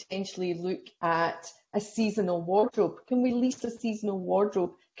can potentially look at a seasonal wardrobe. Can we lease a seasonal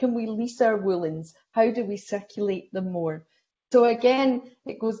wardrobe? Can we lease our woolens? How do we circulate them more? So again,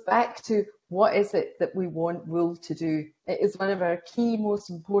 it goes back to what is it that we want wool to do? It is one of our key, most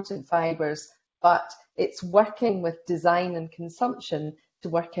important fibres, but it's working with design and consumption to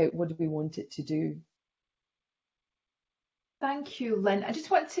work out what do we want it to do. Thank you, Lynn. I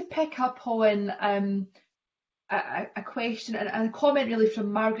just want to pick up on a question and a comment really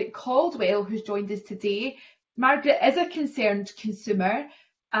from Margaret Caldwell, who's joined us today. Margaret is a concerned consumer,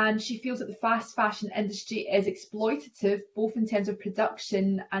 and she feels that the fast fashion industry is exploitative, both in terms of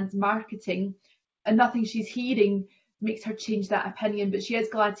production and marketing, and nothing she's hearing makes her change that opinion, but she is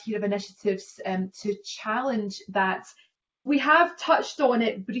glad to hear of initiatives to challenge that. We have touched on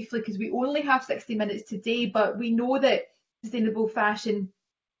it briefly because we only have 60 minutes today, but we know that sustainable fashion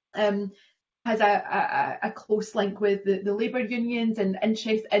has a close link with the labour unions and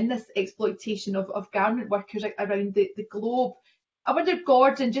interest in this exploitation of garment workers around the globe. I wonder,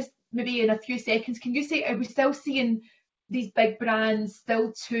 Gordon, just maybe in a few seconds, can you say, are we still seeing these big brands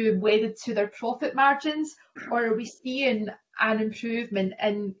still too wedded to their profit margins, or are we seeing an improvement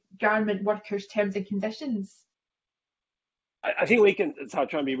in garment workers' terms and conditions? I think we can, so I'll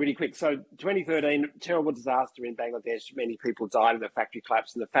try and be really quick. So 2013, terrible disaster in Bangladesh. Many people died in the factory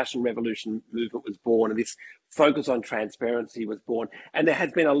collapse, and the fashion revolution movement was born, and this focus on transparency was born. And there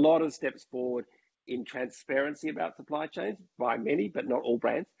has been a lot of steps forward in transparency about supply chains by many, but not all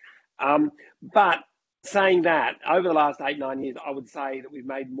brands. But saying that, over the last 8-9 years, I would say that we've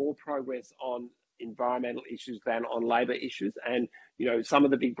made more progress on environmental issues than on labour issues. And, you know, some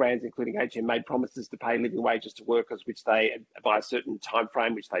of the big brands, including H&M, made promises to pay living wages to workers, which they, by a certain time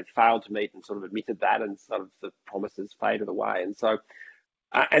frame, which they failed to meet, and sort of admitted that, and sort of the promises faded away. And so,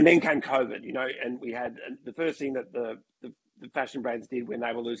 and then came COVID, you know, and we had the first thing that the fashion brands did when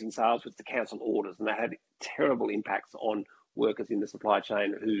they were losing sales was to cancel orders, and they had terrible impacts on workers in the supply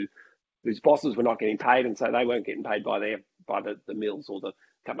chain whose bosses were not getting paid, and so they weren't getting paid by the mills or the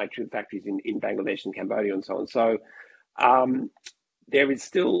cut manufacturing factories in Bangladesh and Cambodia and so on. So there is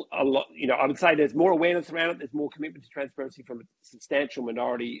still a lot, you know, I would say there's more awareness around it. There's more commitment to transparency from a substantial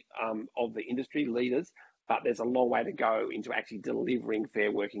minority of the industry leaders, but there's a long way to go into actually delivering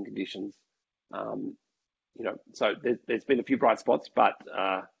fair working conditions. You know, so there's been a few bright spots, but,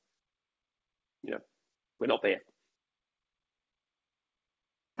 you know, we're not there.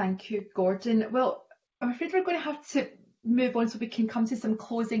 Thank you, Gordon. Well, I'm afraid we're going to have to move on so we can come to some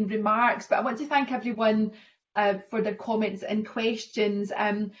closing remarks, but I want to thank everyone for their comments and questions.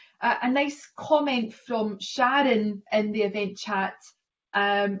 A nice comment from Sharon in the event chat.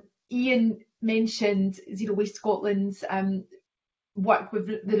 Ian mentioned Zero Waste Scotland's work with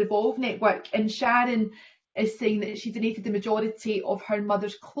the Revolve network, and Sharon is saying that she donated the majority of her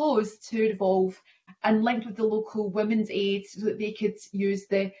mother's clothes to Revolve and linked with the local women's aid so that they could use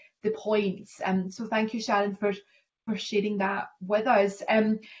the points. So thank you, Sharon, for sharing that with us.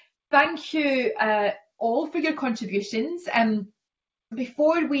 Thank you all for your contributions.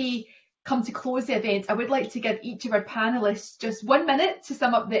 Before we come to close the event, I would like to give each of our panellists just 1 minute to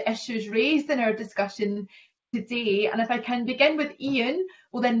sum up the issues raised in our discussion today. And if I can begin with Ian,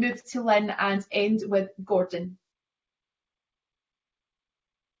 we'll then move to Lynn and end with Gordon.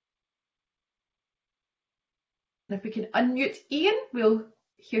 And if we can unmute Ian, we'll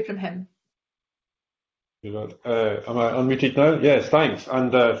hear from him. Am I unmuted now? Yes, thanks,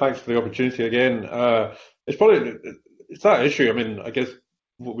 and thanks for the opportunity again. It's that issue. I mean, I guess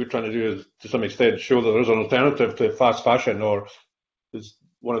what we're trying to do is, to some extent, show that there is an alternative to fast fashion, or as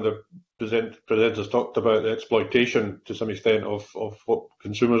one of the presenters talked about, the exploitation to some extent of what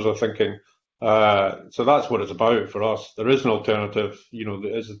consumers are thinking. So that's what it's about for us. There is an alternative.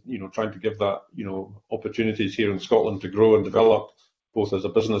 There is, trying to give that, opportunities here in Scotland to grow and develop, both as a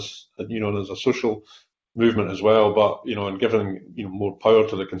business, and as a social movement as well, but and giving more power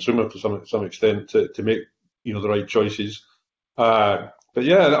to the consumer to some extent to make the right choices. But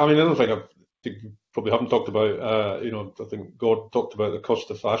yeah, I mean, another thing I think we probably haven't talked about, I think Gord talked about the cost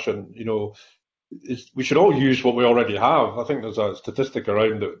of fashion. We should all use what we already have. I think there's a statistic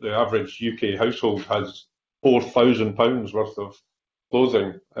around that the average UK household has £4,000 worth of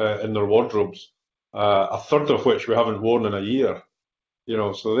clothing in their wardrobes, a third of which we haven't worn in a year.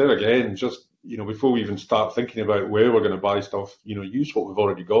 So there again, just before we even start thinking about where we're going to buy stuff, use what we've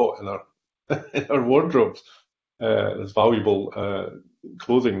already got in our in our wardrobes. There's valuable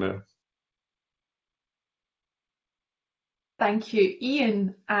clothing there. Thank you,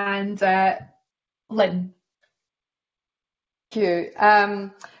 Ian and Lynn. Thank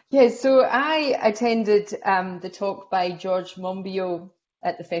you. So I attended the talk by George Monbiot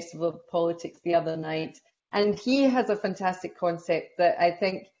at the Festival of Politics the other night, and he has a fantastic concept that I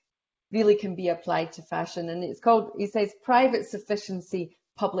think really can be applied to fashion, and it's called, he says, private sufficiency,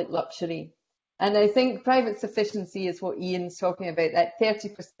 public luxury. And I think private sufficiency is what Ian's talking about, that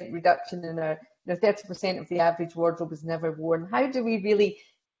 30% reduction in our, 30% of the average wardrobe is never worn. How do we really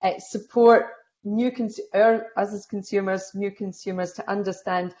support us as consumers, new consumers, to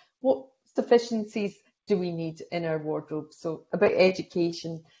understand what sufficiencies do we need in our wardrobe? So about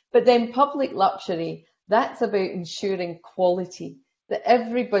education, but then public luxury, that's about ensuring quality, that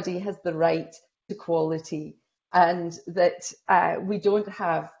everybody has the right to quality, and that we don't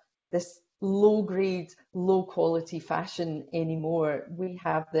have this low-grade, low-quality fashion anymore. We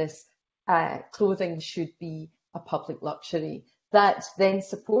have this clothing should be a public luxury that then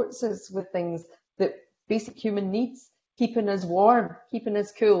supports us with things that basic human needs, keeping us warm, keeping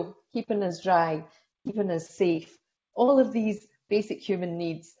us cool, keeping us dry, keeping us safe. All of these basic human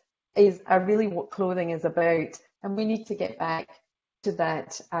needs are really what clothing is about, and we need to get back to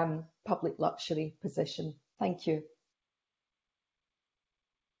that public luxury position. Thank you.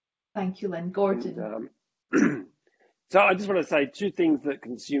 Thank you, Lynn. Gordon. So I just want to say two things that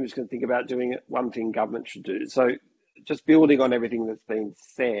consumers can think about doing, one thing government should do. So just building on everything that's been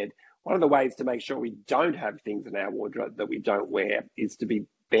said, one of the ways to make sure we don't have things in our wardrobe that we don't wear is to be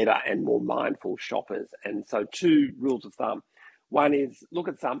better and more mindful shoppers. And so two rules of thumb. One is look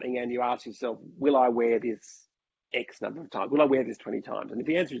at something and you ask yourself, will I wear this X number of times? Will I wear this 20 times? And if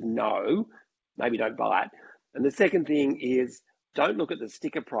the answer is no, maybe don't buy it. And the second thing is don't look at the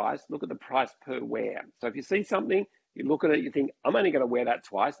sticker price, look at the price per wear. So if you see something, you look at it, you think, I'm only going to wear that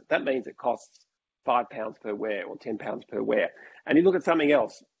twice. That means it costs £5 per wear or £10 per wear. And you look at something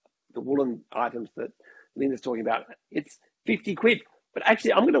else, the woolen items that Linda's talking about, it's 50 quid. But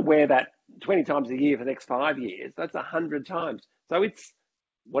actually, I'm going to wear that 20 times a year for the next 5 years. That's 100 times. So it's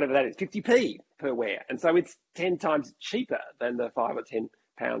whatever that is, 50p per wear. And so it's 10 times cheaper than the £5 or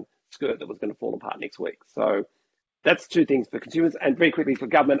 £10 skirt that was going to fall apart next week. So that's two things for consumers. And very quickly for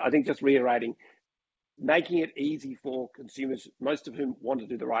government, I think just reiterating, making it easy for consumers, most of whom want to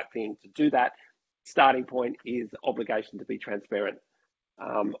do the right thing, to do that. Starting point is the obligation to be transparent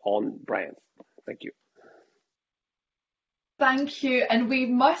on brands. Thank you. Thank you. And we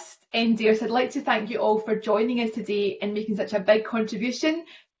must end here. So I'd like to thank you all for joining us today and making such a big contribution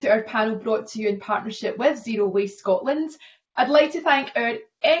to our panel brought to you in partnership with Zero Waste Scotland. I'd like to thank our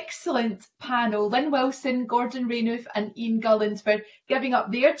excellent panel, Lynn Wilson, Gordon Raynoof and Ian Gulland, for giving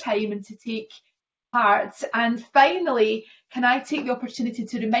up their time and to take part. And finally, can I take the opportunity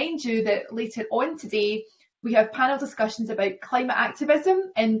to remind you that later on today, we have panel discussions about climate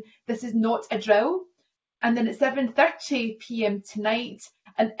activism, and this is not a drill. And then at 7:30 p.m. tonight,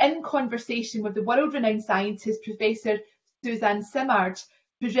 an in conversation with the world-renowned scientist, Professor Suzanne Simard,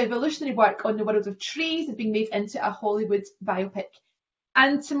 whose revolutionary work on the world of trees is being made into a Hollywood biopic.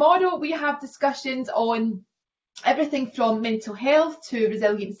 And tomorrow we have discussions on everything from mental health to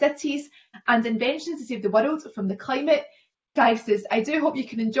resilient cities and inventions to save the world from the climate crisis. I do hope you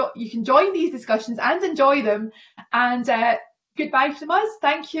can join these discussions and enjoy them. And goodbye from us.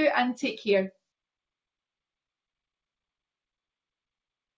 Thank you and take care.